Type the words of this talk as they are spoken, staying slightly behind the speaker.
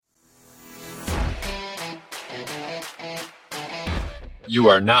You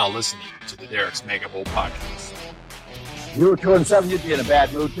are now listening to the Derek's Mega Bowl Podcast. You were 2-7, you'd be in a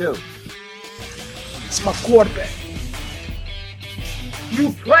bad mood too. It's my quarterback.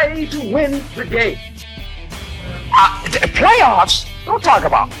 You play to win the game. Playoffs? Don't talk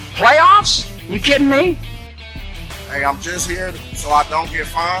about playoffs. You kidding me? Hey, I'm just here so I don't get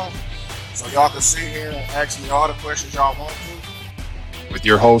fined, so y'all can sit here and ask me all the questions y'all want to. With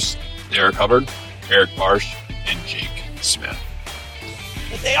your hosts, Derek Hubbard, Eric Barsh, and Jake Smith.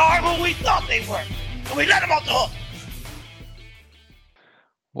 But they are who we thought they were, and we let them off the hook.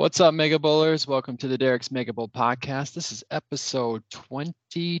 What's up, Mega Bowlers? Welcome to the Derek's Mega Bowl Podcast. This is episode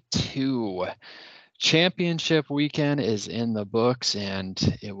 22. Championship weekend is in the books,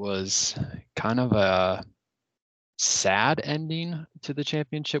 and it was kind of a sad ending to the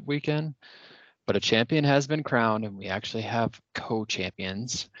championship weekend. But a champion has been crowned, and we actually have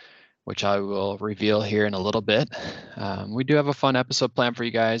co-champions, which I will reveal here in a little bit. We do have a fun episode planned for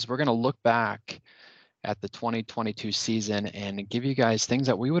you guys. We're going to look back at the 2022 season and give you guys things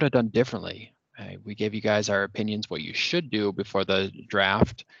that we would have done differently. We gave you guys our opinions, what you should do before the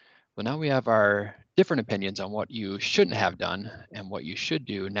draft. But now we have our different opinions on what you shouldn't have done and what you should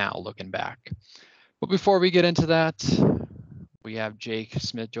do now looking back. But before we get into that, we have Jake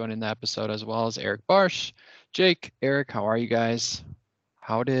Smith joining the episode as well as Eric Barsh. Jake, Eric, how are you guys?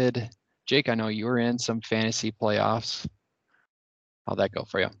 Jake, I know you were in some fantasy playoffs. How'd that go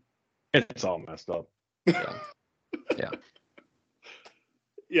for you? It's all messed up. Yeah.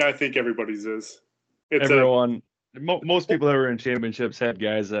 Yeah, I think everybody's is. Most people that were in championships had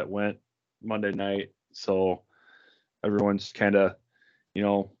guys that went Monday night, so everyone's kind of,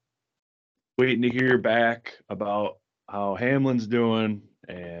 waiting to hear back about how Hamlin's doing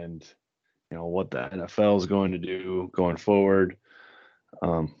and, what the NFL is going to do going forward.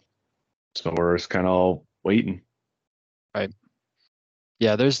 So we're just kind of all waiting. Right.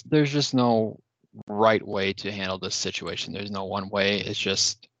 Yeah, there's just no right way to handle this situation. There's no one way. It's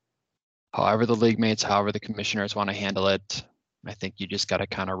just however the league mates, however the commissioners want to handle it. I think you just got to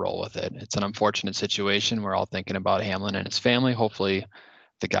kind of roll with it. It's an unfortunate situation. We're all thinking about Hamlin and his family. Hopefully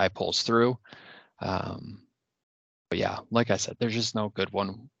the guy pulls through. But yeah, like I said, there's just no good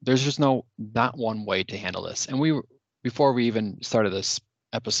one. There's just not one way to handle this. And before we even started this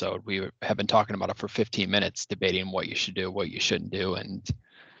episode, we have been talking about it for 15 minutes, debating what you should do, what you shouldn't do. And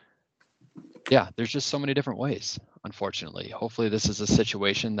yeah, there's just so many different ways, unfortunately. Hopefully this is a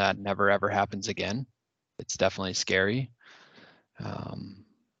situation that never ever happens again. It's definitely scary.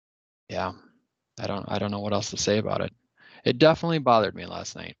 Yeah, I don't know what else to say about it. It definitely bothered me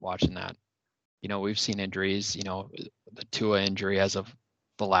last night watching that. We've seen injuries, the Tua injury as of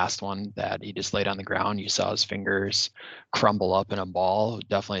the last one that he just laid on the ground. You saw his fingers crumble up in a ball.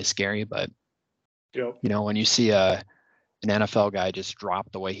 Definitely scary, but when you see an NFL guy just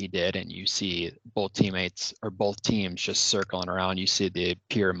drop the way he did, and you see both teams just circling around, you see the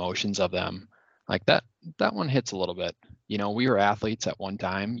pure emotions of them like that one hits a little bit. We were athletes at one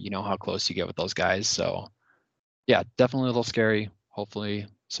time, how close you get with those guys. So yeah, definitely a little scary. Hopefully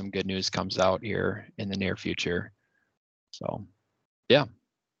some good news comes out here in the near future. So yeah,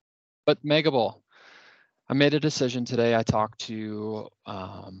 but Mega Bowl, I made a decision today. I talked to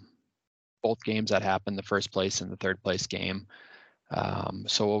both games that happened, the first place and the third place game.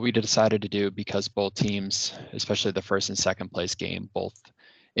 So what we decided to do, because both teams, especially the first and second place game, both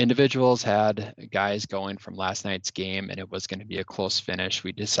individuals had guys going from last night's game, and it was going to be a close finish.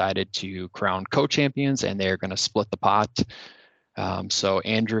 We decided to crown co-champions, and they're going to split the pot. So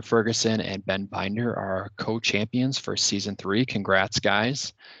Andrew Ferguson and Ben Binder are co-champions for season 3. Congrats,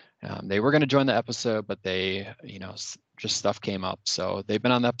 guys. They were going to join the episode, but they, just stuff came up. So they've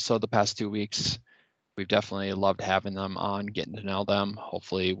been on the episode the past 2 weeks. We've definitely loved having them on, getting to know them.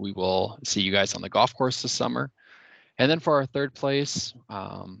 Hopefully we will see you guys on the golf course this summer. And then for our third place,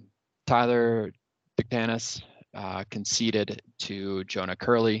 Tyler Dictanis conceded to Jonah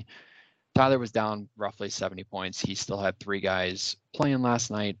Curley. Tyler was down roughly 70 points. He still had 3 guys playing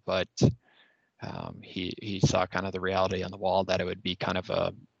last night, but he saw kind of the reality on the wall that it would be kind of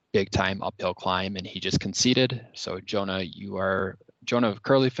a big time uphill climb, and he just conceded. So Jonah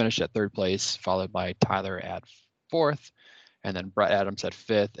Curley finished at third place, followed by Tyler at 4th, and then Brett Adams at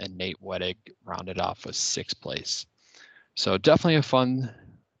 5th, and Nate Wettig rounded off with 6th place. So definitely a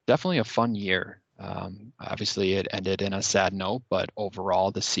fun year. Obviously it ended in a sad note, but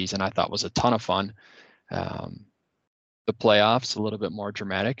overall the season I thought was a ton of fun. The playoffs a little bit more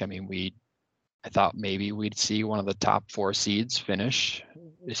dramatic. I mean, I thought maybe we'd see one of the top 4 seeds finish,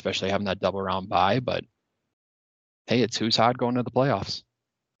 especially having that double round bye, but hey, it's who's hot going to the playoffs.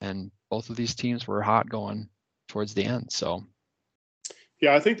 And both of these teams were hot going towards the end. So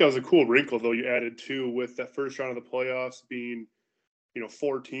Yeah, I think that was a cool wrinkle, though, you added, too, with that first round of the playoffs being,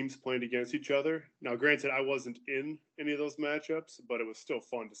 4 teams playing against each other. Now, granted, I wasn't in any of those matchups, but it was still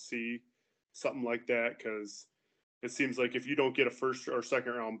fun to see something like that because it seems like if you don't get a first or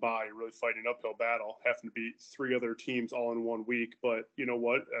second round bye, you're really fighting an uphill battle, having to beat 3 other teams all in 1 week. But you know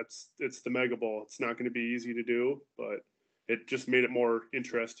what? It's the Mega Bowl. It's not going to be easy to do, but it just made it more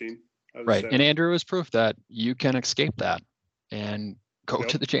interesting. Right. And Andrew was proof that you can escape that and go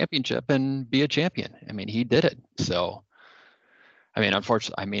to the championship and be a champion. I mean, he did it. So, I mean,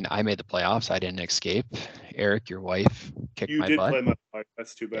 unfortunately, I made the playoffs. I didn't escape. Eric, your wife, kicked my butt. You did play my wife.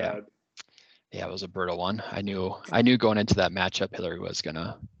 That's too bad. Yeah, it was a brutal one. I knew going into that matchup, Hillary was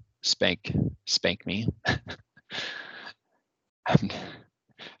gonna spank me. I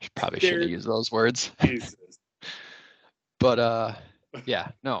probably shouldn't use those words. Jesus. But yeah,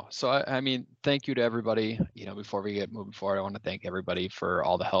 no. So I mean, thank you to everybody. Before we get moving forward, I want to thank everybody for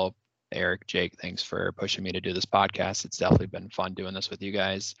all the help. Eric, Jake, thanks for pushing me to do this podcast. It's definitely been fun doing this with you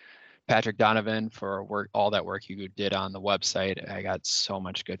guys. Patrick Donovan for all that work you did on the website. I got so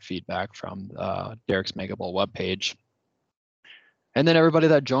much good feedback from Derek's Mega Bowl webpage. And then everybody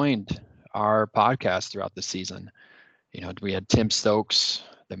that joined our podcast throughout the season. We had Tim Stokes,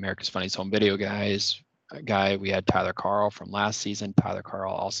 the America's Funniest Home Video guy. We had Tyler Carl from last season. Tyler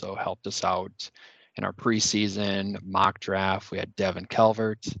Carl also helped us out in our preseason mock draft. We had Devin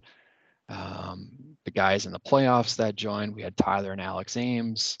Calvert. The guys in the playoffs that joined. We had Tyler and Alex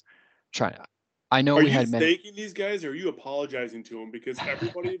Ames. I know we had many. Are you thanking these guys, or are you apologizing to them? Because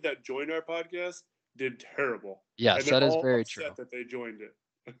everybody that joined our podcast did terrible. Yes, that is very true. That they joined it.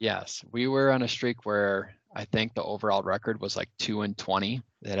 Yes, we were on a streak where I think the overall record was like 2-20.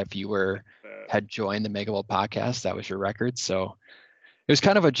 That if you had joined the Mega Bowl podcast, that was your record. So it was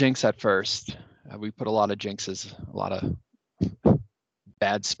kind of a jinx at first. We put a lot of jinxes, a lot of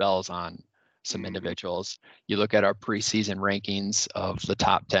bad spells on some individuals. You look at our preseason rankings of the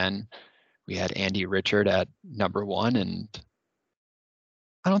top 10, we had Andy Richard at number 1, and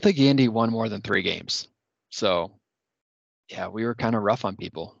I don't think Andy won more than 3 games. So yeah, we were kind of rough on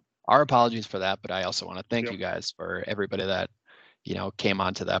people. Our apologies for that, but I also want to thank you guys for everybody that, came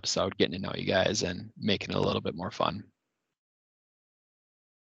onto the episode, getting to know you guys and making it a little bit more fun.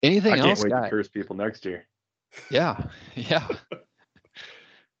 Anything else? I can't wait to curse people next year. Yeah. Yeah.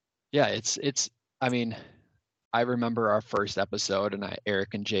 Yeah, it's. I mean, I remember our first episode, and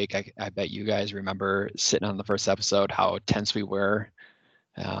Eric and Jake. I bet you guys remember sitting on the first episode how tense we were.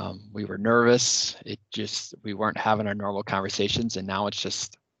 We were nervous. We weren't having our normal conversations, and now it's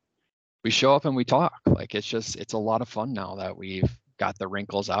just we show up and we talk. Like it's a lot of fun now that we've got the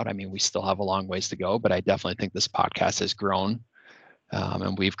wrinkles out. I mean, we still have a long ways to go, but I definitely think this podcast has grown.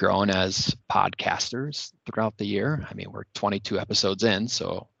 And we've grown as podcasters throughout the year. I mean, we're 22 episodes in,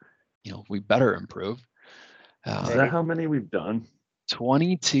 so we better improve. Is that how many we've done?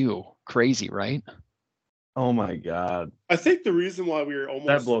 22. Crazy, right? Oh my God. I think the reason why we were almost...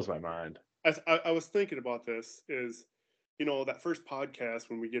 That blows my mind. I was thinking about this is, that first podcast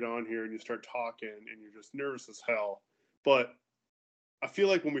when we get on here and you start talking and you're just nervous as hell. But I feel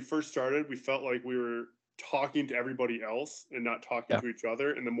like when we first started, we felt like we were talking to everybody else and not talking to each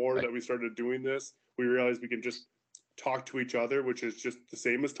other. And the more that we started doing this, we realized we can just talk to each other, which is just the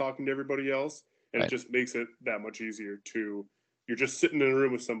same as talking to everybody else. And it just makes it that much easier you're just sitting in a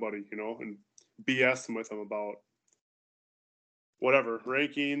room with somebody, and BSing with them about whatever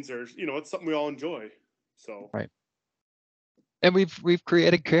rankings or, it's something we all enjoy. So, right. And we've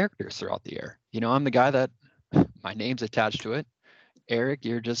created characters throughout the year. I'm the guy that my name's attached to it. Eric,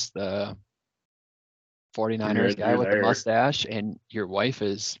 you're just the 49ers guy with the mustache, and your wife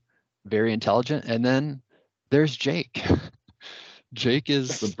is very intelligent. And then there's Jake. Jake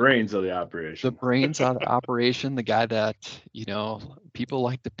is the brains of the operation. The brains of the operation, the guy that, people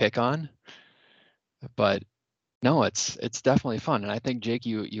like to pick on. But no, it's definitely fun. And I think, Jake,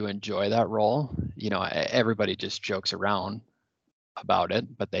 you enjoy that role. Everybody just jokes around about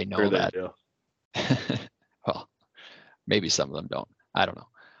it, but they know that. Well, maybe some of them don't. I don't know.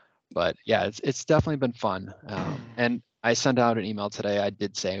 But yeah, it's definitely been fun. And I sent out an email today. I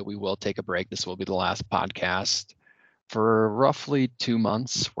did say we will take a break. This will be the last podcast for roughly 2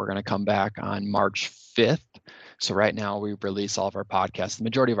 months. We're going to come back on March 5th. So right now we release all of our podcasts, the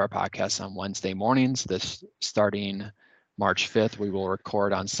majority of our podcasts on Wednesday mornings. This starting March 5th, we will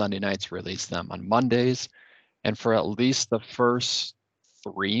record on Sunday nights, release them on Mondays. And for at least the first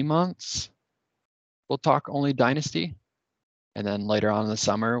 3 months, we'll talk only Dynasty. And then later on in the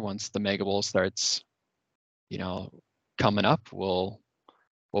summer, once the Mega Bowl starts, coming up, we'll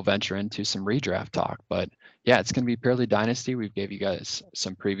we'll venture into some redraft talk. But yeah, it's going to be purely dynasty. We've gave you guys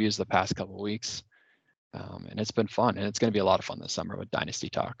some previews the past couple of weeks, and it's been fun, and it's going to be a lot of fun this summer with dynasty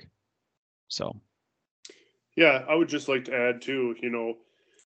talk. So, yeah, I would just like to add too,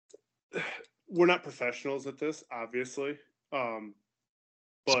 we're not professionals at this, obviously. But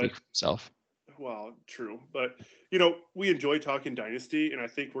speak for yourself. Well, true. But, we enjoy talking dynasty, and I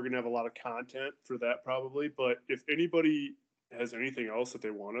think we're going to have a lot of content for that probably. But if anybody has anything else that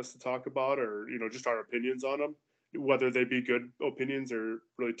they want us to talk about, or, just our opinions on them, whether they be good opinions or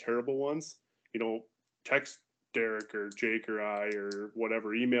really terrible ones, text Derek or Jake or I or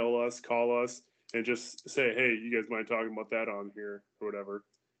whatever, email us, call us, and just say, hey, you guys mind talking about that on here or whatever.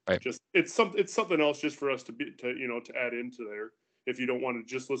 Right. Just it's something else just for us to add into there. If you don't want to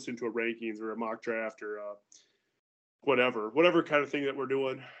just listen to a rankings or a mock draft or whatever kind of thing that we're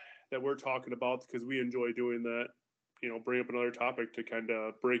doing, that we're talking about, because we enjoy doing that, bring up another topic to kind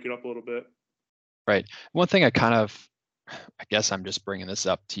of break it up a little bit. Right. One thing I guess I'm just bringing this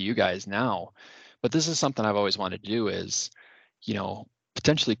up to you guys now, but this is something I've always wanted to do is,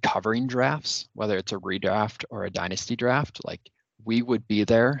 potentially covering drafts, whether it's a redraft or a dynasty draft. Like, we would be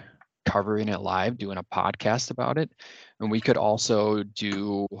there covering it live, doing a podcast about it. And we could also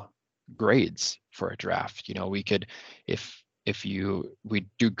do grades for a draft. We could, we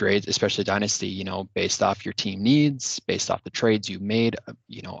do grades, especially dynasty, based off your team needs, based off the trades you made,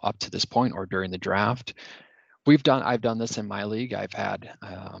 up to this point or during the draft. I've done this in my league. I've had,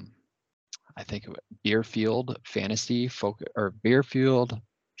 I think Beerfield Fantasy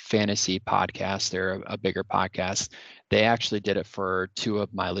Podcast. They're a bigger podcast. They actually did it for 2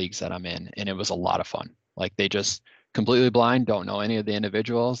 of my leagues that I'm in, and it was a lot of fun. Like, they just completely blind, don't know any of the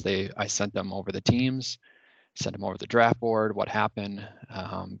individuals. I sent them over the teams, sent them over the draft board, what happened,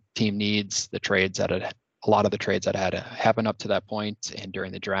 team needs, the trades a lot of the trades that had happened up to that point and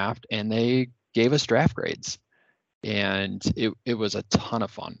during the draft, and they gave us draft grades. And it was a ton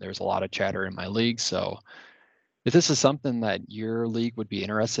of fun. There's a lot of chatter in my league. So if this is something that your league would be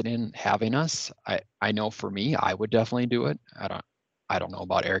interested in having us, I know for me, I would definitely do it. I don't know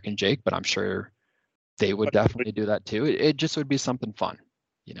about Eric and Jake, but I'm sure they would definitely do that too. It just would be something fun,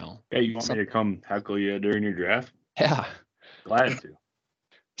 Yeah, you want me to come heckle you during your draft? Yeah. Glad to.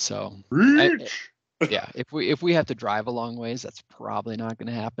 So Reach. Yeah, if we have to drive a long ways, that's probably not going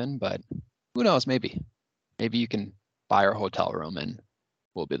to happen, but who knows, maybe you can buy our hotel room and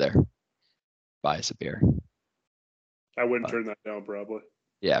we'll be there. Buy us a beer. I wouldn't turn that down, probably.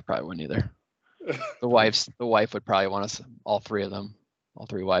 Yeah, I probably wouldn't either. The wife would probably want us, all 3 of them. All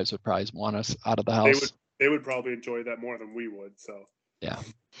 3 wives would probably want us out of the house. They would probably enjoy that more than we would, so. Yeah,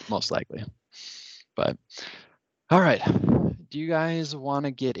 most likely. But all right. Do you guys want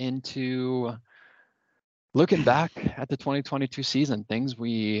to get into looking back at the 2022 season, things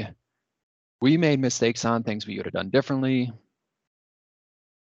we made mistakes on, things we would have done differently?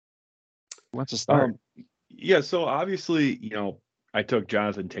 Who wants to start? Yeah, so obviously, I took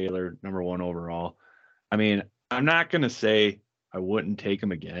Jonathan Taylor, number 1 overall. I mean, I'm not going to say I wouldn't take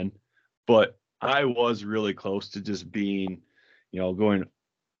him again, but I was really close to just being, going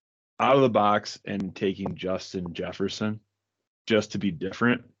out of the box and taking Justin Jefferson just to be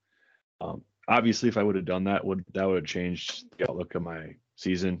different. Obviously, if I would have done that, would have changed the outlook of my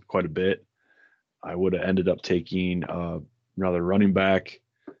season quite a bit. I would have ended up taking another running back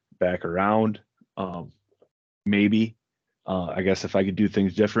around. Maybe. I guess if I could do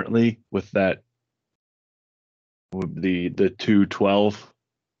things differently with that, with the 212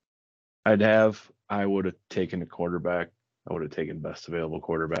 I'd have, I would have taken a quarterback. I would have taken best available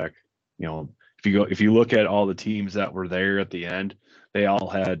quarterback. If you look at all the teams that were there at the end, they all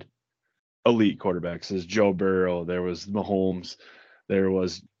had elite quarterbacks. There's Joe Burrow, there was Mahomes, there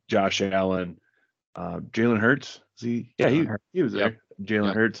was Josh Allen, Jalen Hurts. He was there. Yep.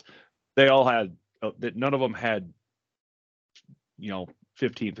 Jalen Hurts. They all had. None of them had,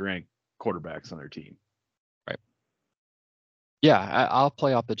 15th ranked quarterbacks on their team. Right. Yeah, I'll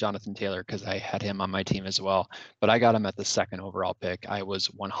play off the Jonathan Taylor because I had him on my team as well, but I got him at the 2nd overall pick. I was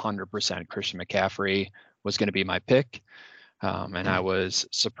 100% Christian McCaffrey was going to be my pick. And I was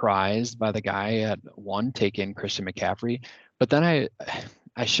surprised by the guy at 1 taking Christian McCaffrey, but then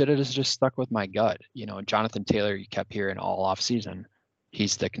I should have just stuck with my gut. Jonathan Taylor, you kept hearing all off season,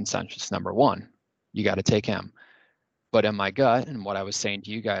 he's the consensus number 1. You got to take him. But in my gut, and what I was saying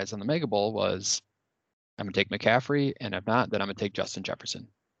to you guys on the Mega Bowl was, I'm going to take McCaffrey, and if not, then I'm going to take Justin Jefferson,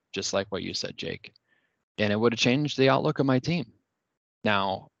 just like what you said, Jake. And it would have changed the outlook of my team.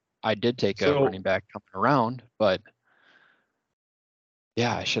 Now, I did take a running back coming around, but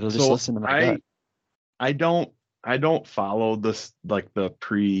yeah, I should have just listened to my gut. I don't I don't follow this like the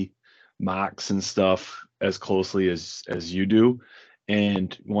pre mocks and stuff as closely as you do.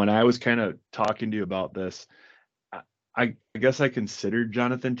 And when I was kind of talking to you about this, I guess I considered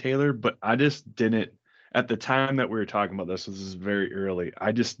Jonathan Taylor, but I just didn't at the time that we were talking about this is very early.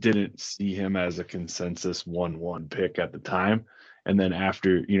 I just didn't see him as a consensus 1-1 pick at the time. And then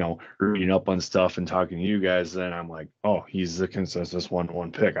after, reading up on stuff and talking to you guys, then I'm like, oh, he's the consensus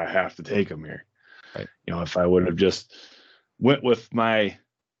 1-1 pick. I have to take him here. Right. If I would have just went with my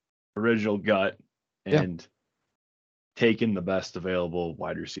original gut and taken the best available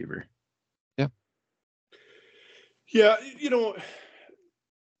wide receiver. Yeah,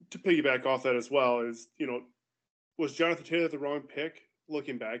 to piggyback off that as well is, was Jonathan Taylor the wrong pick?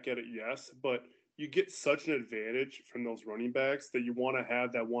 Looking back at it, yes, but you get such an advantage from those running backs that you want to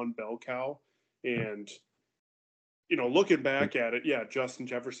have that one bell cow. And, looking back at it, yeah, Justin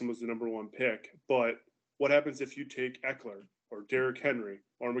Jefferson was the number one pick, but what happens if you take Eckler or Derrick Henry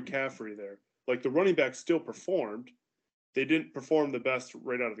or McCaffrey there? Like, the running backs still performed. They didn't perform the best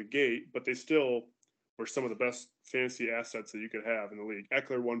right out of the gate, but they still were some of the best fantasy assets that you could have in the league.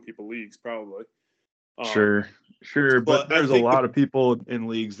 Eckler won people leagues probably. Sure. But there's a lot of people in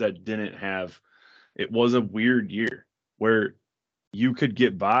leagues that didn't have. It was a weird year where you could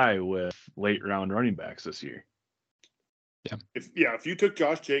get by with late round running backs this year. Yeah. If you took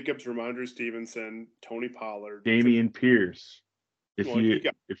Josh Jacobs, Ramondre Stevenson, Tony Pollard, Dameon Pierce, if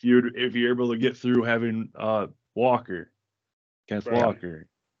you're able to get through having Walker, Kenneth Walker.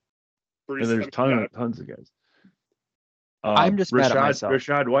 And there's tons of guys. I'm just mad at myself.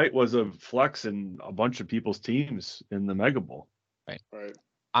 Rashad White was a flex in a bunch of people's teams in the Mega Bowl. Right.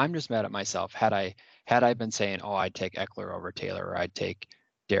 I'm just mad at myself. Had I been saying, oh, I'd take Eckler over Taylor, or I'd take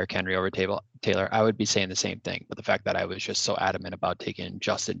Derrick Henry over Taylor, I would be saying the same thing. But the fact that I was just so adamant about taking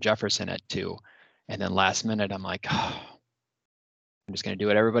Justin Jefferson at 2, and then last minute I'm like, oh, I'm just going to do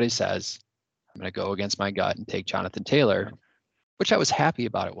what everybody says. I'm going to go against my gut and take Jonathan Taylor, which I was happy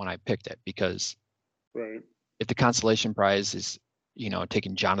about it when I picked it, because if the consolation prize is,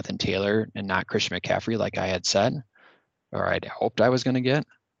 taking Jonathan Taylor and not Christian McCaffrey, like I had said, or I'd hoped I was going to get,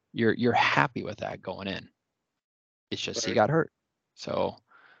 you're happy with that going in. It's just he got hurt. So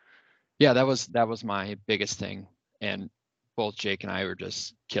yeah, that was my biggest thing. And both Jake and I were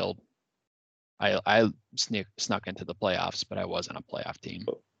just killed. I snuck into the playoffs, but I wasn't a playoff team.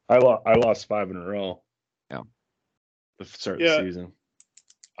 I lost 5 in a row. Yeah. The start of the season.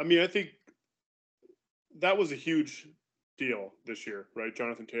 I mean, I think that was a huge deal this year, right?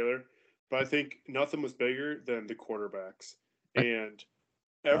 Jonathan Taylor. But I think nothing was bigger than the quarterbacks. And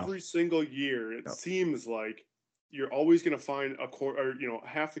every single year, it seems like you're always going to find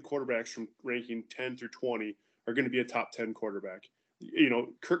half the quarterbacks from ranking 10 through 20 are going to be a top 10 quarterback.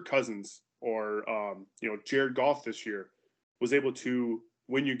 Kirk Cousins or, Jared Goff this year was able to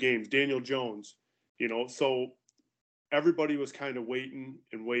win you games. Daniel Jones, so everybody was kind of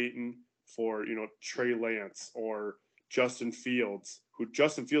waiting for, Trey Lance or Justin Fields,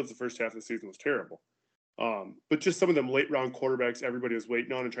 the first half of the season was terrible. But just some of them late round quarterbacks everybody was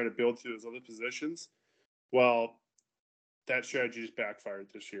waiting on and trying to build through those other positions. Well, that strategy just backfired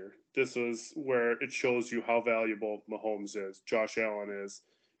this year. This is where it shows you how valuable Mahomes is, Josh Allen is.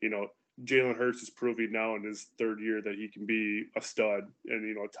 Jalen Hurts is proving now in his third year that he can be a stud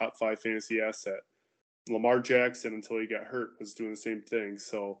and, a top 5 fantasy asset. Lamar Jackson, until he got hurt, was doing the same thing.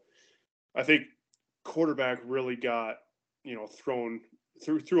 So I think quarterback really got, thrown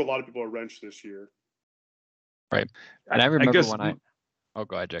through a lot of people a wrench this year. Right. And I remember oh,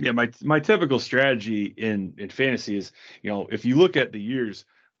 go ahead, Jack. Yeah, my typical strategy in fantasy is, if you look at the years,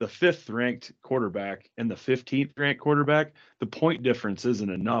 the 5th ranked quarterback and the 15th ranked quarterback, the point difference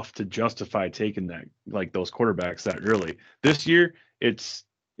isn't enough to justify taking that, like those quarterbacks that early. This year, it's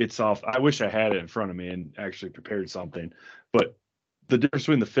off. I wish I had it in front of me and actually prepared something, but the difference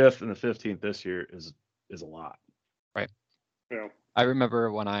between the 5th and the 15th this year is a lot. Right. Yeah. I remember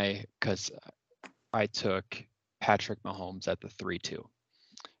because I took Patrick Mahomes at the 3-2.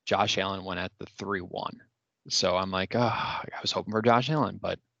 Josh Allen went at the 3-1. So I'm like, I was hoping for Josh Allen,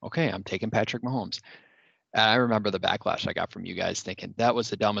 but okay, I'm taking Patrick Mahomes. And I remember the backlash I got from you guys thinking that was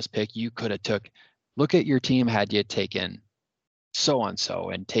the dumbest pick you could have took. Look at your team had you taken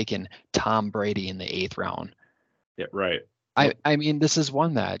so-and-so and taken Tom Brady in the 8th round. Yeah, right. I mean, this is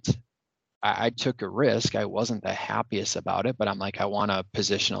one that I took a risk. I wasn't the happiest about it, but I'm like, I want a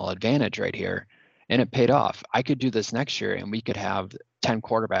positional advantage right here. And it paid off. I could do this next year and we could have 10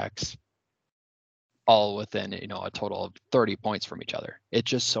 quarterbacks all within, a total of 30 points from each other. It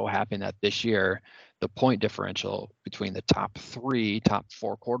just so happened that this year the point differential between the top 4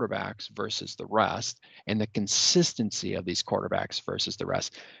 quarterbacks versus the rest, and the consistency of these quarterbacks versus the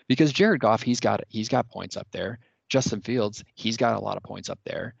rest. Because Jared Goff, he's got points up there. Justin Fields, he's got a lot of points up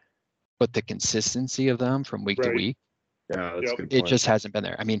there, but the consistency of them from week to week, yeah, that's a good it point. just hasn't been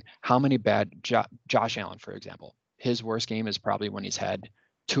there. I mean, how many bad Josh Allen, for example, his worst game is probably when he's had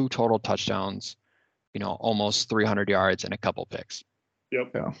 2 total touchdowns, almost 300 yards and a couple picks.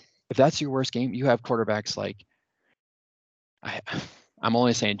 Yep. Yeah. If that's your worst game, you have quarterbacks like, I'm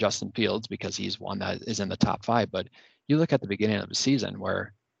only saying Justin Fields because he's one that is in the top 5, but you look at the beginning of the season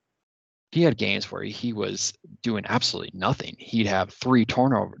where he had games where he was doing absolutely nothing. He'd have 3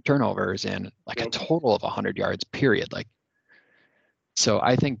 turnovers and like a total of 100 yards, period. So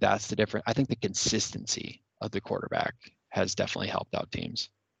I think that's the difference. I think the consistency of the quarterback has definitely helped out teams.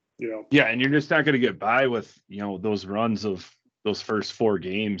 Yeah, and you're just not going to get by with, those runs of those first 4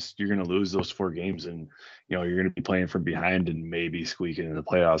 games. You're going to lose those 4 games, and you're going to be playing from behind and maybe squeaking in the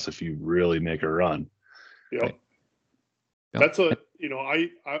playoffs if you really make a run. Yep. Right. That's what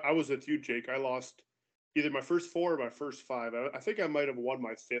I was with you, Jake. I lost either my first 4 or my first 5. I think I might have won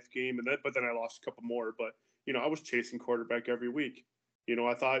my 5th game, but then I lost a couple more. But I was chasing quarterback every week.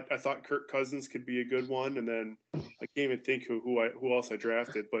 I thought Kirk Cousins could be a good one, and then I can't even think who else I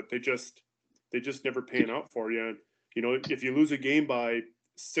drafted. But they just never pan out for you. And if you lose a game by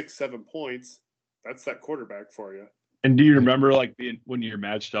 6-7 points, that's that quarterback for you. And do you remember when you're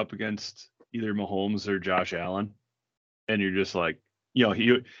matched up against either Mahomes or Josh Allen, and you're just like,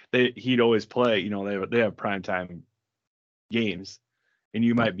 he'd always play. They have primetime games, and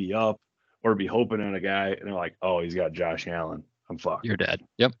you might be up or be hoping on a guy, and they're like, oh, he's got Josh Allen. I'm fucked. You're dead.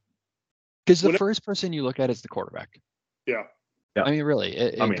 Yep. Because the first person you look at is the quarterback. Yeah. I mean, really,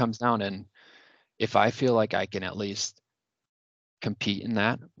 it comes down, and if I feel like I can at least compete in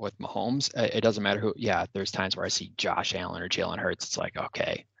that with Mahomes, it doesn't matter who. Yeah, there's times where I see Josh Allen or Jalen Hurts. It's like,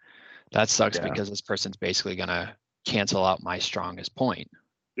 okay, that sucks because this person's basically going to cancel out my strongest point,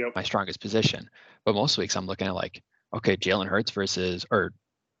 my strongest position. But most weeks I'm looking at like, okay, Jalen Hurts or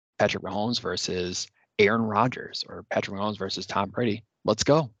Patrick Mahomes versus Aaron Rodgers, or Patrick Mahomes versus Tom Brady. Let's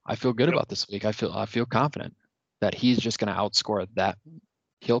go. I feel good about this week. I feel confident that he's just going to outscore that.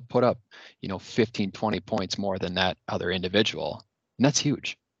 He'll put up, 15, 20 points more than that other individual. And that's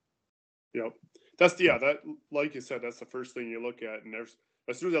huge. Yep. That, like you said, that's the first thing you look at. And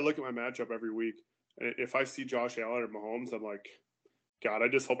as soon as I look at my matchup every week, and if I see Josh Allen or Mahomes, I'm like, God, I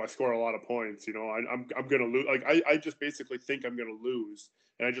just hope I score a lot of points. I'm going to lose. Like, I just basically think I'm going to lose,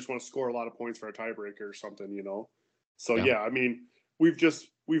 and I just want to score a lot of points for a tiebreaker or something, So yeah, I mean, we've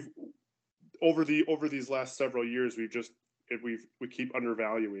over these last several years, we keep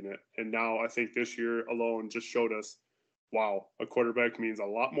undervaluing it, and now I think this year alone just showed us, wow, a quarterback means a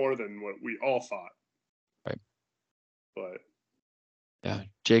lot more than what we all thought. Right. But yeah,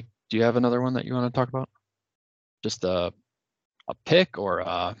 Jake, do you have another one that you want to talk about? Just a pick or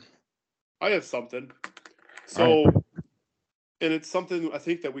I have something. So, right. And it's something I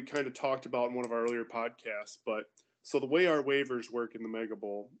think that we kind of talked about in one of our earlier podcasts. But so the way our waivers work in the Mega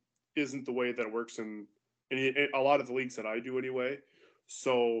Bowl isn't the way that it works in a lot of the leagues that I do anyway.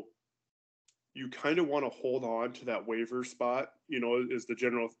 So you kind of want to hold on to that waiver spot, is the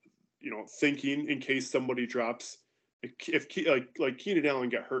general, thinking in case somebody drops. If like Keenan Allen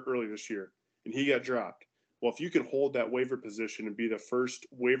got hurt early this year and he got dropped. Well, if you can hold that waiver position and be the first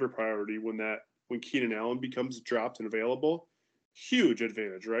waiver priority when Keenan Allen becomes dropped and available, huge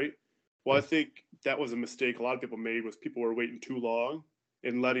advantage, right? Well, I think that was a mistake a lot of people made, was people were waiting too long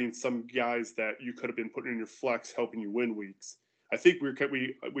and letting some guys that you could have been putting in your flex helping you win weeks. I think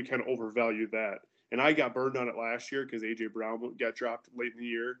we kind of overvalued that. And I got burned on it last year because A.J. Brown got dropped late in the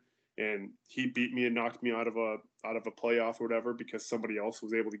year, and he beat me and knocked me out of a playoff or whatever because somebody else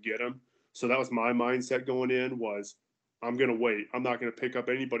was able to get him. So that was my mindset going in, was I'm going to wait. I'm not going to pick up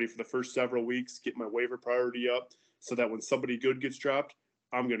anybody for the first several weeks, get my waiver priority up so that when somebody good gets dropped,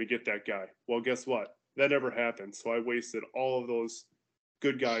 I'm going to get that guy. Well, guess what? That never happened. So I wasted all of those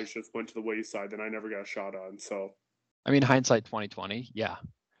good guys, just went to the wayside that I never got a shot on. So, I mean, hindsight 2020, yeah.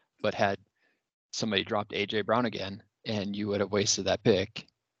 But had somebody dropped A.J. Brown again and you would have wasted that pick,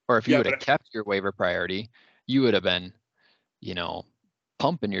 or if you would have kept your waiver priority, you would have been,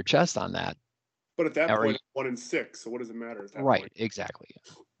 pumping your chest on that. But at that point, 1-6. So what does it matter at that right, point? Exactly.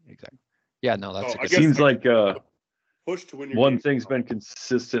 Yeah, no, that's it seems like push to win your one game. thing's been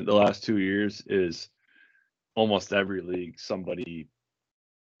consistent the last 2 years is almost every league, somebody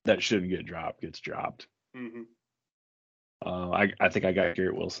that shouldn't get dropped gets dropped. Mm-hmm. I think I got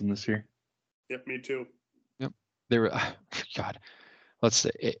Garrett Wilson this year. Yep, me too. Yep. They were, God, let's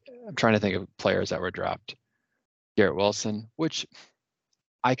say, I'm trying to think of players that were dropped. Garrett Wilson, which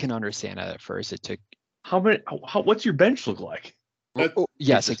I can understand at first. It took what's your bench look like?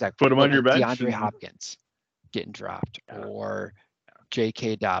 yes, just exactly. put him on your bench DeAndre and- Hopkins getting dropped, Yeah. or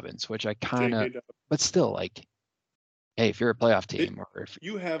J.K. Dobbins, which I kind of, J.K. but still, like, hey, if you're a playoff team, or if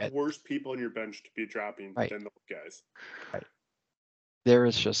You have worse people on your bench to be dropping Right. than those guys. there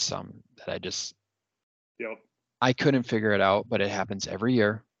is just some that Yep. I couldn't figure it out, but it happens every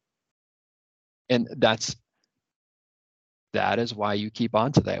year, and that is why you keep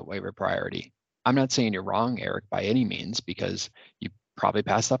on to that waiver priority. I'm not saying you're wrong, Eric, by any means, because you probably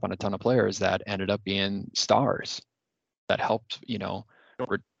passed up on a ton of players that ended up being stars that helped,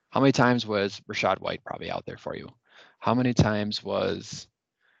 how many times was Rashad White probably out there for you? How many times was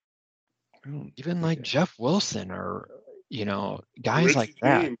even like Jeff Wilson, or, guys Rich like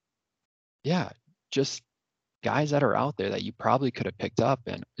that? James. Yeah, just guys that are out there that you probably could have picked up,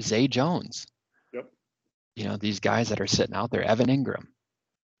 and Zay Jones. Yep. These guys that are sitting out there, Evan Ingram.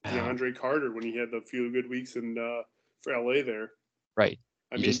 DeAndre Carter, when he had the few good weeks for LA there. Right.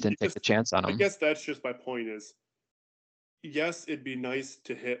 You just didn't take the chance on him. I guess that's just my point is, yes, it'd be nice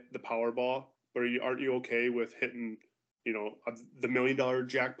to hit the Powerball, but aren't you okay with hitting, the $1 million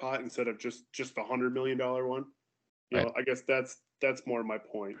jackpot instead of just the $100 million one? Right. I guess that's more my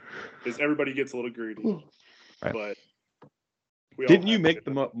point, is everybody gets a little greedy. Right. But didn't you make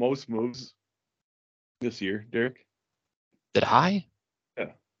the most moves this year, Derek? Did I? Yeah.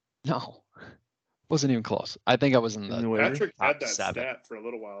 No, wasn't even close. I think I was in the Patrick top had that 7, stat for a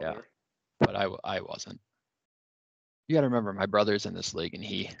little while there. but I wasn't. You got to remember, my brother's in this league, and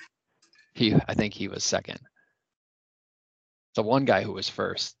he I think he was second. The one guy who was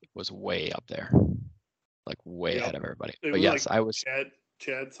first was way up there, like way ahead of everybody. It But was yes, like I was. Chad,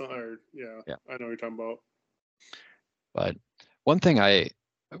 yeah, I know what you're talking about. But one thing I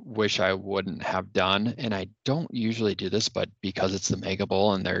wish I wouldn't have done, and I don't usually do this, but because it's the Mega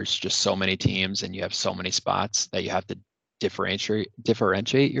Bowl and there's just so many teams and you have so many spots that you have to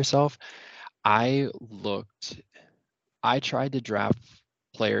differentiate yourself, I tried to draft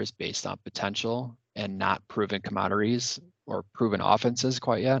players based on potential and not proven commodities or proven offenses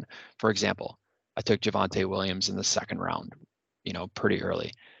quite yet. For example, I took Javonte Williams in the second round, pretty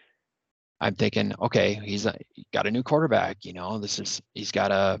early. I'm thinking, okay, he's got a new quarterback. He's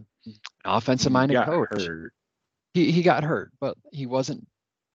got an offensive-minded coach. Hurt. He got hurt, but he wasn't.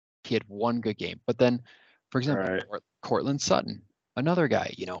 He had one good game. But then, for example, Cortland Sutton, another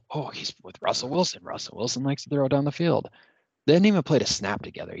guy. He's with Russell Wilson. Russell Wilson likes to throw down the field. They hadn't even played a snap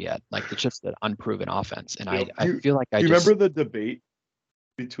together yet. Like, it's just an unproven offense. And I feel like you remember the debate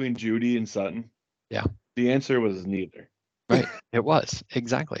between Judy and Sutton? Yeah. The answer was neither. Right. It was.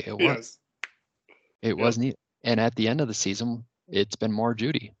 Exactly. It was. Yes. It was neat. And at the end of the season, it's been more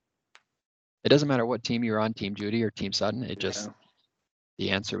Judy. It doesn't matter what team you're on, Team Judy or Team Sutton. The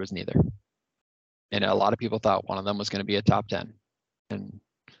answer was neither. And a lot of people thought one of them was going to be a top 10. And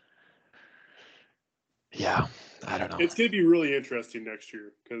yeah, I don't know. It's going to be really interesting next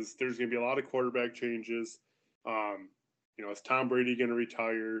year because there's going to be a lot of quarterback changes. Is Tom Brady going to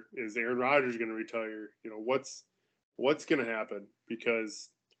retire? Is Aaron Rodgers going to retire? What's going to happen? Because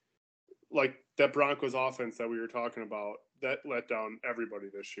like that Broncos offense that we were talking about, that let down everybody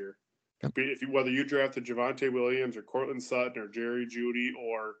this year. Yep. Whether you drafted Javonte Williams or Cortland Sutton or Jerry Jeudy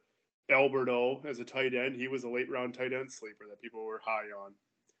or Alberto as a tight end, he was a late round tight end sleeper that people were high on.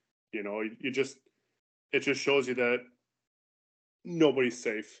 It just shows you that nobody's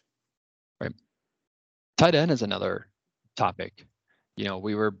safe. Right. Tight end is another topic.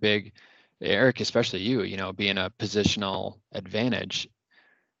 We were big, Eric, especially you, being a positional advantage,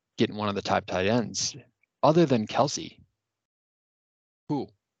 getting one of the top tight ends, other than Kelsey. Who?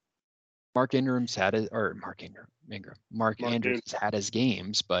 Mark Andrews had had his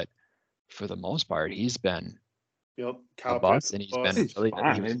games, but for the most part, he's been a bust, and he's been really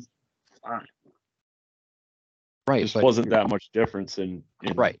fine. Right. Just wasn't that much difference in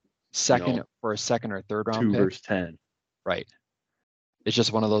right. For a second or third round 2 pick. versus 10. Right. It's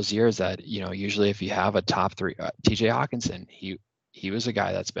just one of those years that, usually if you have a top 3, TJ Hawkinson, he was a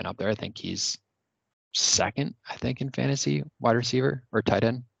guy that's been up there. I think he's second, in fantasy wide receiver or tight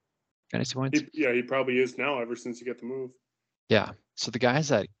end fantasy points. He probably is now ever since he got the move. Yeah. So the guys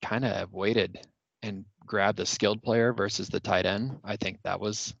that kind of have waited and grabbed a skilled player versus the tight end, I think that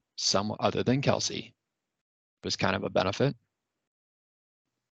was some other than Kelsey, was kind of a benefit.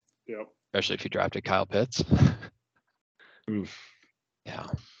 Yep. Especially if you drafted Kyle Pitts. Oof. Yeah.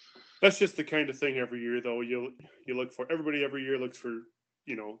 That's just the kind of thing every year, though. You look for everybody every year looks for,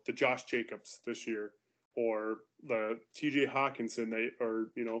 the Josh Jacobs this year, or the TJ Hawkinson, or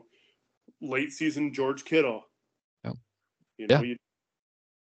late season George Kittle. Yep. Yeah.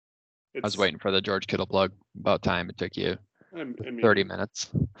 I was waiting for the George Kittle plug. About time. It took you 30 minutes.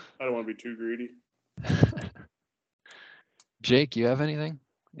 I don't want to be too greedy. Jake, you have anything?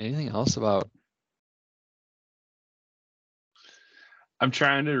 Anything else about? I'm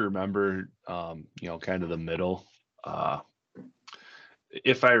trying to remember, kind of the middle.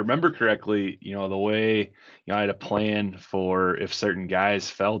 If I remember correctly, the way, I had a plan for if certain guys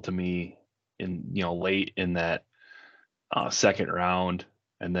fell to me in, late in that second round,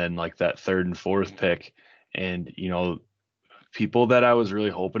 and then like that third and fourth pick, and, people that I was really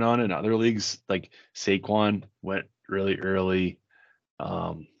hoping on in other leagues, like Saquon went really early.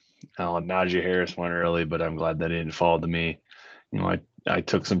 Najee Harris went early, but I'm glad that didn't fall to me. I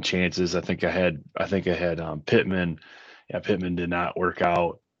took some chances. I think I had Pittman. Yeah, Pittman did not work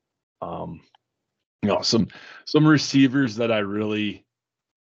out. Some receivers that I really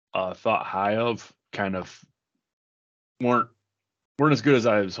thought high of kind of weren't as good as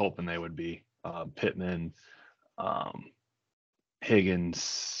I was hoping they would be. Pittman,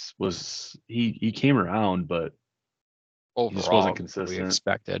 Higgins he came around, but Overall, he just wasn't consistent. We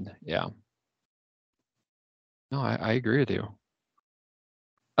expected, yeah. No, I agree with you.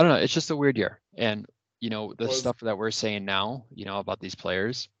 I don't know. It's just a weird year, and the stuff that we're saying now, about these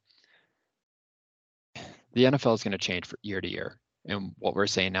players, the NFL is going to change from year to year. And what we're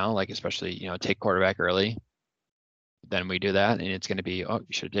saying now, like especially take quarterback early, then we do that, and it's going to be, oh, you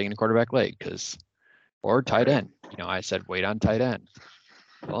should have taken a quarterback late or tight end. I said wait on tight end.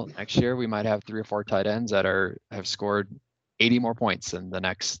 Well, next year we might have 3 or 4 tight ends that have scored 80 more points than the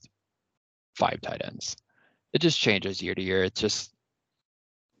next 5 tight ends. It just changes year to year. It's just,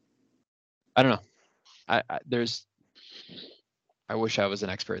 I don't know. I wish I was an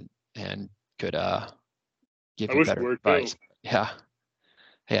expert and could give you better advice. Yeah.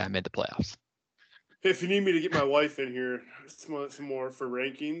 Hey, I made the playoffs. If you need me to get my wife in here, some more for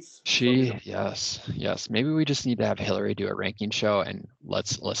rankings. Yes. Maybe we just need to have Hillary do a ranking show, and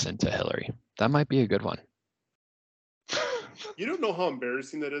let's listen to Hillary. That might be a good one. You don't know how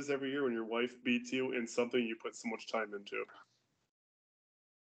embarrassing that is every year when your wife beats you in something you put so much time into.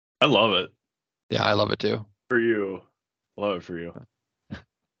 I love it. Yeah, I love it too. For you. Love it for you.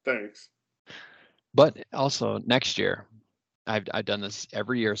 Thanks. But also next year, I've done this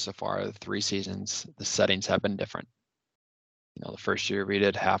every year so far, the 3 seasons, the settings have been different. The first year we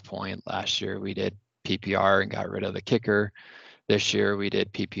did half point. Last year we did PPR and got rid of the kicker. This year we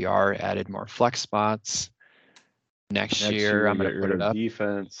did PPR, added more flex spots. Next year I'm going to put it up.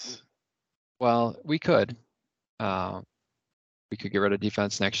 Defense. Well, we could. We could get rid of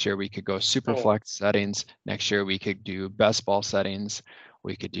defense. Next year we could go super flex settings. Next year we could do best ball settings.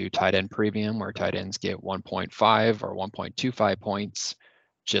 We could do tight end premium, where tight ends get 1.5 or 1.25 points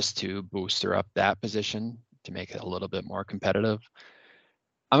just to booster up that position to make it a little bit more competitive.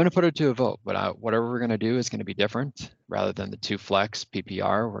 I'm going to put it to a vote, but whatever we're going to do is going to be different. Rather than the 2 flex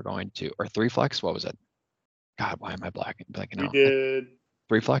PPR, we're going to, or 3 flex. What was it? God, why am I blanking out? We did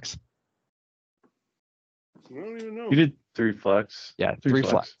 3 flex. I don't even know. You did 3 flex. Yeah, 3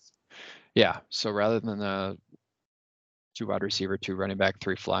 flex. Yeah. So rather than the 2 wide receiver, 2 running back,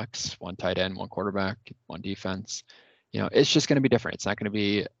 3 flex, 1 tight end, 1 quarterback, 1 defense, it's just going to be different. It's not going to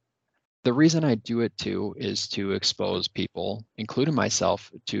be. The reason I do it too is to expose people, including myself,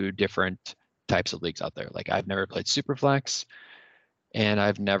 to different types of leagues out there. Like I've never played Superflex, and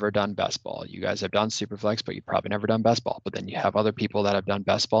I've never done best ball. You guys have done Superflex, but you've probably never done best ball. But then you have other people that have done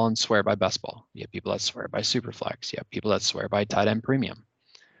best ball and swear by best ball. You have people that swear by Superflex. You have people that swear by tight end premium.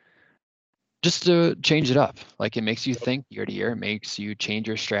 Just to change it up. Like it makes you think year to year. It makes you change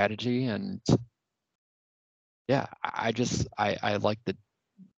your strategy. And yeah, I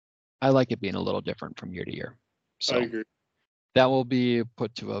like it being a little different from year to year. So I agree. That will be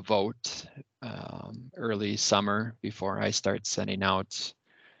put to a vote early summer before I start sending out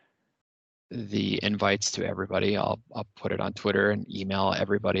the invites to everybody. I'll put it on Twitter and email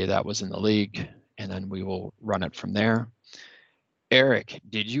everybody that was in the league, and then we will run it from there. Eric,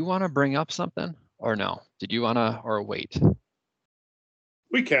 did you want to bring up something or no? Did you want to, or wait?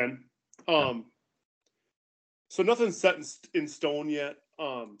 We can. So nothing's set in stone yet.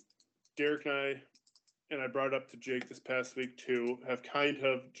 Derek and I brought it up to Jake this past week too, have kind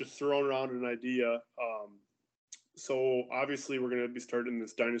of just thrown around an idea. So obviously we're going to be starting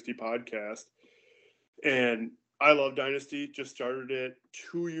this Dynasty podcast, and I love Dynasty. Just started it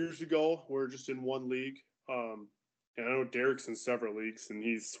 2 years ago. We're just in 1 league. And I know Derek's in several leagues, and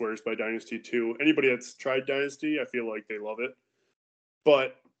he swears by Dynasty too. Anybody that's tried Dynasty, I feel like they love it.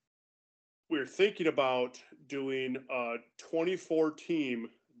 But we're thinking about doing a 24-team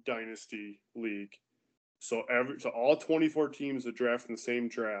dynasty league. So all 24 teams that draft in the same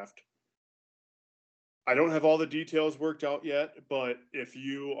draft. I don't have all the details worked out yet, but if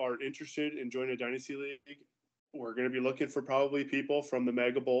you are interested in joining a dynasty league, we're going to be looking for probably people from the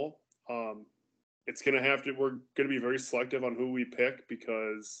Mega Bowl. We're going to be very selective on who we pick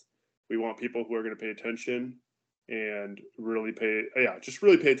because we want people who are going to pay attention and really pay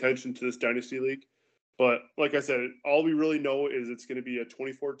attention to this dynasty league. But like I said, all we really know is it's going to be a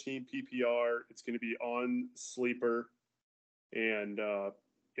 24-team PPR. It's going to be on Sleeper. And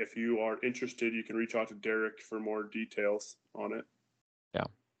if you are interested, you can reach out to Derek for more details on it. Yeah.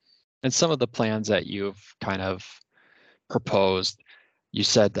 And some of the plans that you've kind of proposed, you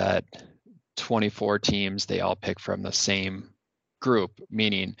said that 24 teams, they all pick from the same group,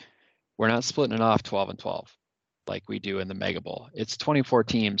 meaning we're not splitting it off 12 and 12 like we do in the Mega Bowl. It's 24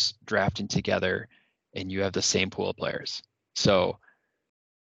 teams drafting together and you have the same pool of players. So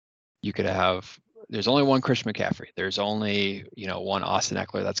you could have, there's only one Christian McCaffrey. There's only, one Austin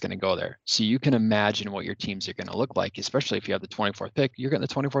Eckler that's going to go there. So you can imagine what your teams are going to look like, especially if you have the 24th pick, you're getting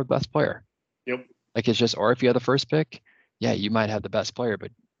the 24th best player. Yep. Like it's just, or if you have the first pick, yeah, you might have the best player,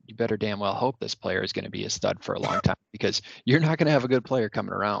 but you better damn well hope this player is going to be a stud for a long time because you're not going to have a good player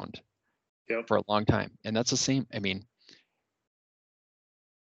coming around for a long time. And that's the same. I mean,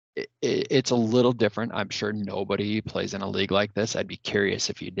 it's a little different. I'm sure nobody plays in a league like this. I'd be curious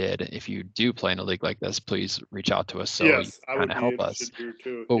if you did. If you do play in a league like this, please reach out to us so you kind of help us.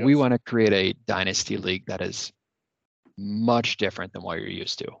 But we want to create a dynasty league that is much different than what you're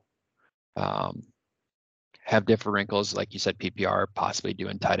used to. Have different wrinkles, like you said, PPR, possibly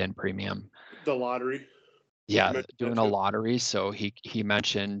doing tight end premium. The lottery. Yeah, doing a lottery. So he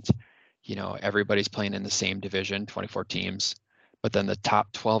mentioned, everybody's playing in the same division, 24 teams. But then the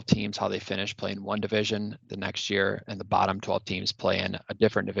top 12 teams, how they finish, play in one division the next year, and the bottom 12 teams play in a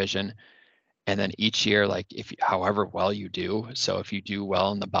different division. And then each year, like however well you do, so if you do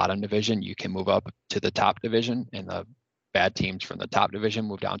well in the bottom division, you can move up to the top division, and the bad teams from the top division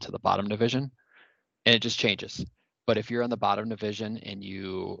move down to the bottom division, and it just changes. But if you're in the bottom division and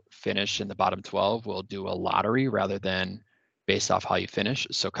you finish in the bottom 12, we'll do a lottery rather than based off how you finish.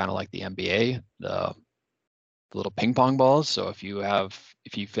 So kind of like the NBA, the little ping pong balls. So if you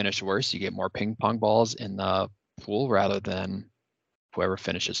finish worse, you get more ping pong balls in the pool rather than whoever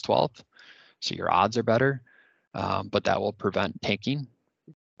finishes 12th. So your odds are better, but that will prevent tanking,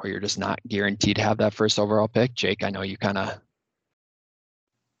 or you're just not guaranteed to have that first overall pick. Jake, I know you kind of.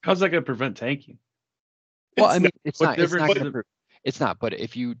 How's that going to prevent tanking? Well, I mean, it's not. It's not. But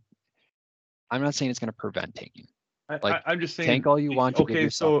if you, I'm not saying it's going to prevent tanking. I'm just saying tank all you want to give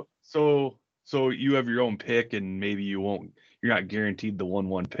yourself. So you have your own pick, and maybe you're not guaranteed the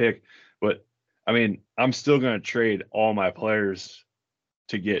 1-1 pick, but I mean, I'm still going to trade all my players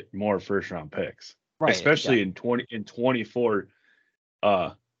to get more first round picks, right? Especially in 24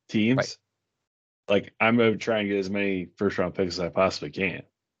 teams. Right. Like I'm going to try and get as many first round picks as I possibly can.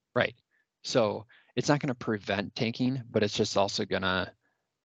 Right. So it's not going to prevent tanking, but it's just also going to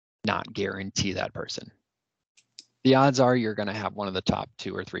not guarantee that person. The odds are you're going to have one of the top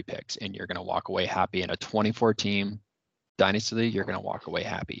 2 or 3 picks, and you're going to walk away happy. In a 24-team dynasty league, you're going to walk away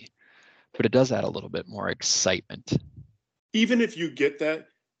happy. But it does add a little bit more excitement. Even if you get that,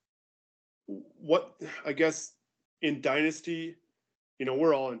 I guess in dynasty,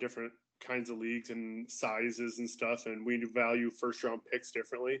 we're all in different kinds of leagues and sizes and stuff, and we value first-round picks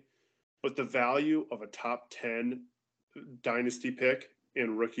differently. But the value of a top 10 dynasty pick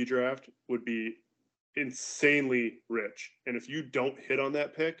in rookie draft would be insanely rich, and if you don't hit on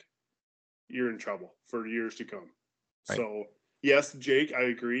that pick, you're in trouble for years to come. Right. So yes, Jake, I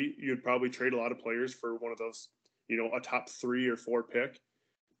agree, you'd probably trade a lot of players for one of those, a top 3 or 4 pick.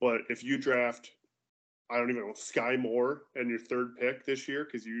 But if you draft, I don't even know, Sky Moore and your 3rd pick this year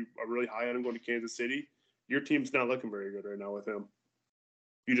because you are really high on him going to Kansas City, your team's not looking very good right now with him.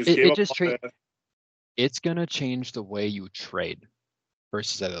 You just gave up. It's gonna change the way you trade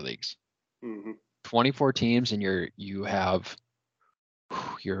versus other leagues. Mm-hmm. 24 teams, and you have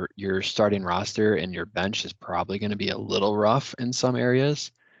your starting roster, and your bench is probably going to be a little rough in some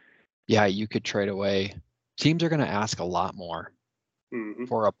areas. Yeah, you could trade away. Teams are going to ask a lot more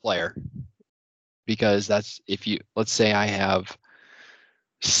for a player, because let's say I have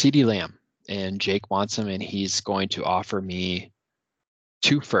CeeDee Lamb and Jake wants him, and he's going to offer me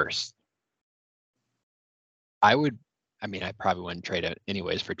 2 firsts. I probably wouldn't trade it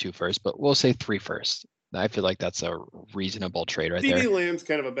anyways for 2 firsts, but we'll say 3 firsts. I feel like that's a reasonable trade right there. CeeDee Lamb's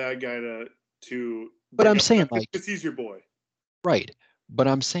kind of a bad guy to. But I'm saying, like, because he's your boy. Right. But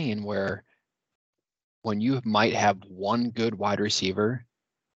I'm saying where when you might have one good wide receiver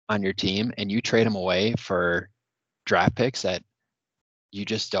on your team and you trade them away for draft picks that you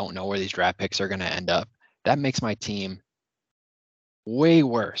just don't know where these draft picks are going to end up, that makes my team way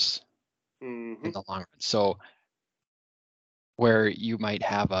worse in the long run. So where you might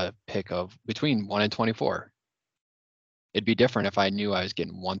have a pick of between 1 and 24, it'd be different if I knew I was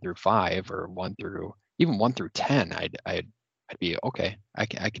getting 1 through 5 or 1 through even 1 through 10. I'd be okay. I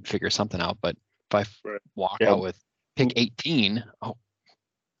can figure something out. But if I walk out with pick 18, oh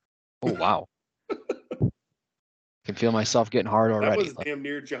wow, can feel myself getting hard already. That was damn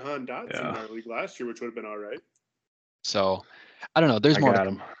near Jahan Dotson in our league last year, which would have been all right. So I don't know. There's more to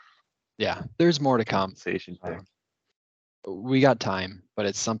come. Yeah, there's more to come. We got time, but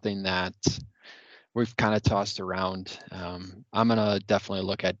it's something that we've kind of tossed around. I'm gonna definitely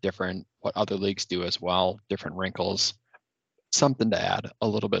look at what other leagues do as well, different wrinkles, something to add a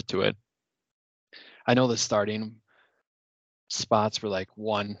little bit to it. I know the starting spots were like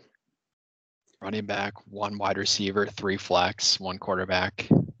 1 running back, 1 wide receiver, 3 flex, 1 quarterback,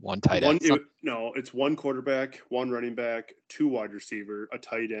 1 tight end. It's 1 quarterback, 1 running back, 2 wide receiver, a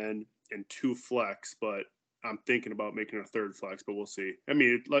tight end, and 2 flex. But I'm thinking about making a 3rd flex, but we'll see. I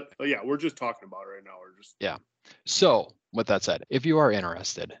mean, we're just talking about it right now. So with that said, if you are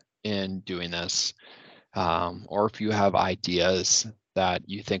interested in doing this, or if you have ideas that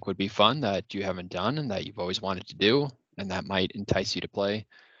you think would be fun that you haven't done and that you've always wanted to do and that might entice you to play,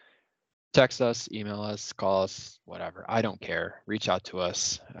 text us, email us, call us, whatever. I don't care. Reach out to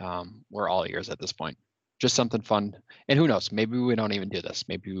us. We're all ears at this point. Just something fun. And who knows, maybe we don't even do this.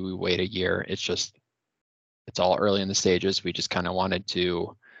 Maybe we wait a year. It's all early in the stages. We just kind of wanted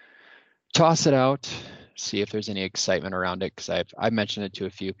to toss it out, see if there's any excitement around it. Because I've mentioned it to a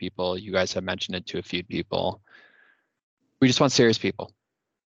few people. You guys have mentioned it to a few people. We just want serious people.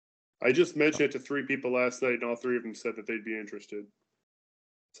 I just mentioned it to 3 people last night, and all 3 of them said that they'd be interested.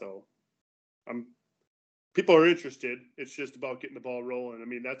 So people are interested. It's just about getting the ball rolling. I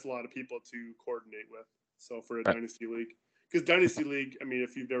mean, that's a lot of people to coordinate with. So for a Dynasty League, because Dynasty League, I mean,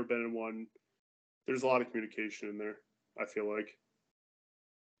 if you've never been in one, there's a lot of communication in there, I feel like.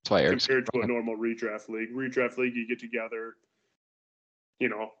 That's why Eric's compared to a normal redraft league. Redraft league, you get together.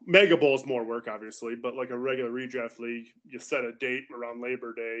 Mega Bowl is more work, obviously, but like a regular redraft league, you set a date around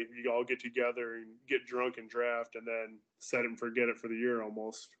Labor Day. You all get together and get drunk and draft, and then set it and forget it for the year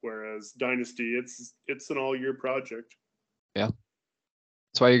almost. Whereas Dynasty, it's an all-year project. Yeah.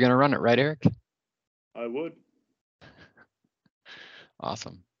 That's why you're going to run it, right, Eric? I would.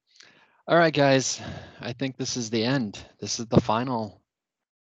 Awesome. All right, guys. I think this is the end. This is the final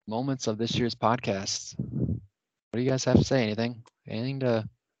moments of this year's podcast. What do you guys have to say? Anything to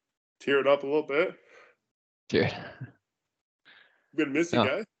tear it up a little bit? Dude. I'm gonna miss you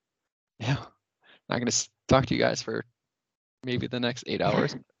guys. Yeah. Not gonna talk to you guys for maybe the next 8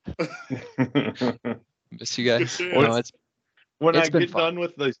 hours. Miss you guys. When I get done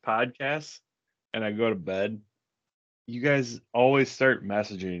with these podcasts and I go to bed, you guys always start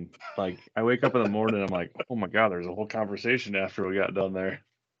messaging. Like I wake up in the morning, I'm like, oh my God, there's a whole conversation after we got done there.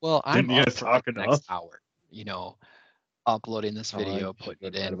 Well, I'm you guys talking the next hour, uploading this video, putting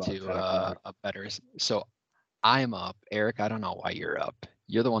it into a better. So I'm up. Eric, I don't know why you're up.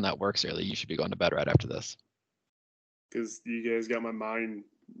 You're the one that works early. You should be going to bed right after this. Because you guys got my mind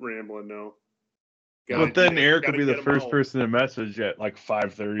rambling now. But then Eric will be the first person to message at like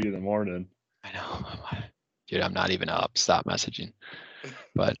 5:30 in the morning. I know. Dude, I'm not even up. Stop messaging.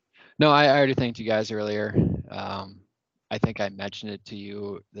 But no, I already thanked you guys earlier. I think I mentioned it to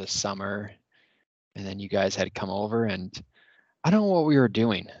you this summer, and then you guys had come over, and I don't know what we were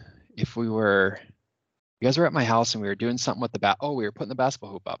doing. You guys were at my house and we were doing something with we were putting the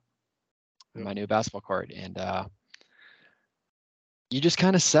basketball hoop up in my new basketball court. And you just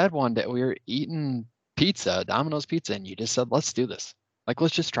kind of said one day, we were eating pizza, Domino's pizza, and you just said, let's do this. Like,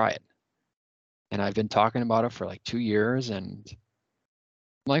 let's just try it. And I've been talking about it for like 2 years, and I'm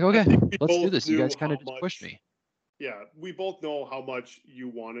like, okay, let's do this. You guys kind of just pushed me. Yeah, we both know how much you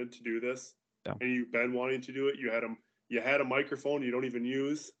wanted to do this, and you've been wanting to do it. You had a microphone you don't even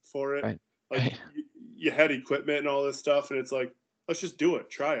use for it. Right. Like you had equipment and all this stuff, and it's like, let's just do it,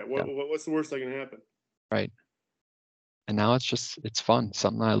 try it. What's the worst that can happen? Right. And now it's fun,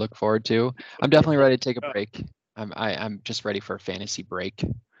 something I look forward to. I'm definitely ready to take a break. I'm just ready for a fantasy break.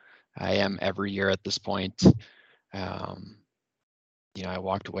 I am every year at this point. I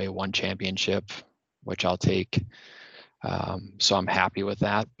walked away 1 championship, which I'll take. So I'm happy with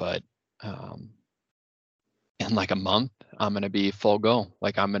that. But in like a month, I'm going to be full go.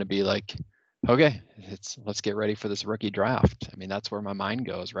 Like I'm going to be like, okay, let's get ready for this rookie draft. I mean, that's where my mind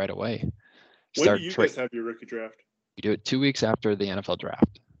goes right away. When do you guys have your rookie draft? You do it 2 weeks after the NFL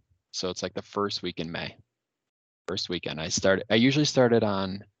draft. So it's like the first week in May. First weekend. I usually started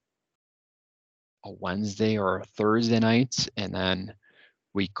on a Wednesday or a Thursday night, and then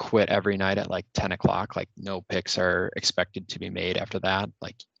we quit every night at like 10 o'clock. Like no picks are expected to be made after that.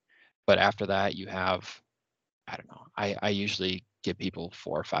 But after that you have, I don't know. I usually give people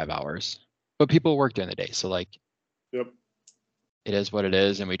 4 or 5 hours, but people work during the day. So like, yep, it is what it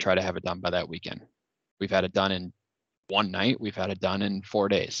is. And we try to have it done by that weekend. We've had it done in one night. We've had it done in 4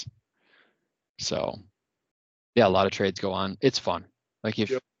 days. So yeah, a lot of trades go on. It's fun. Like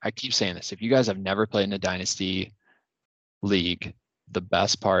I keep saying this, if you guys have never played in a dynasty league, the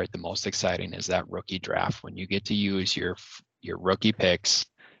best part, the most exciting is that rookie draft. When you get to use your rookie picks,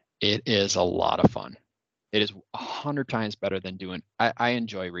 it is a lot of fun. It is 100 times better than doing, I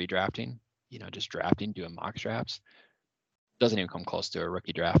enjoy redrafting, just drafting, doing mock drafts. Doesn't even come close to a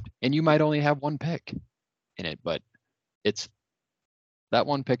rookie draft. And you might only have one pick in it, but that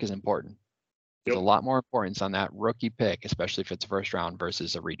one pick is important. There's a lot more importance on that rookie pick, especially if it's first round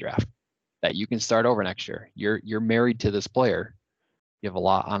versus a redraft, that you can start over next year. You're married to this player. You have a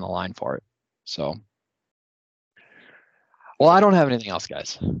lot on the line for it. So, well, I don't have anything else,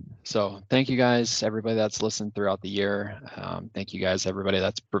 guys. So thank you guys, everybody that's listened throughout the year. Thank you guys, everybody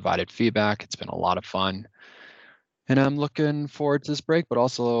that's provided feedback. It's been a lot of fun. And I'm looking forward to this break, but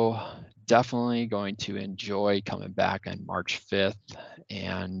also definitely going to enjoy coming back on March 5th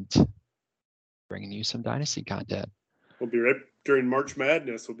and bringing you some Dynasty content. We'll be right during March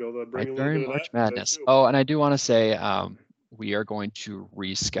Madness. We'll be able to bring a little bit of March that Madness. Oh, and I do want to say we are going to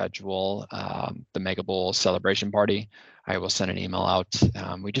reschedule the Mega Bowl celebration party. I will send an email out.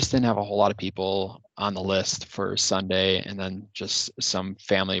 We just didn't have a whole lot of people on the list for Sunday, and then just some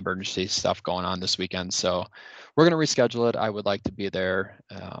family emergency stuff going on this weekend. So we're going to reschedule it. I would like to be there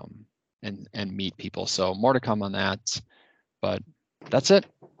and meet people. So more to come on that. But that's it.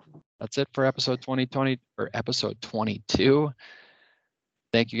 That's it for episode 2020 or episode 22.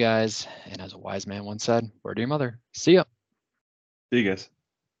 Thank you guys. And as a wise man once said, word to your mother. See ya. See you guys.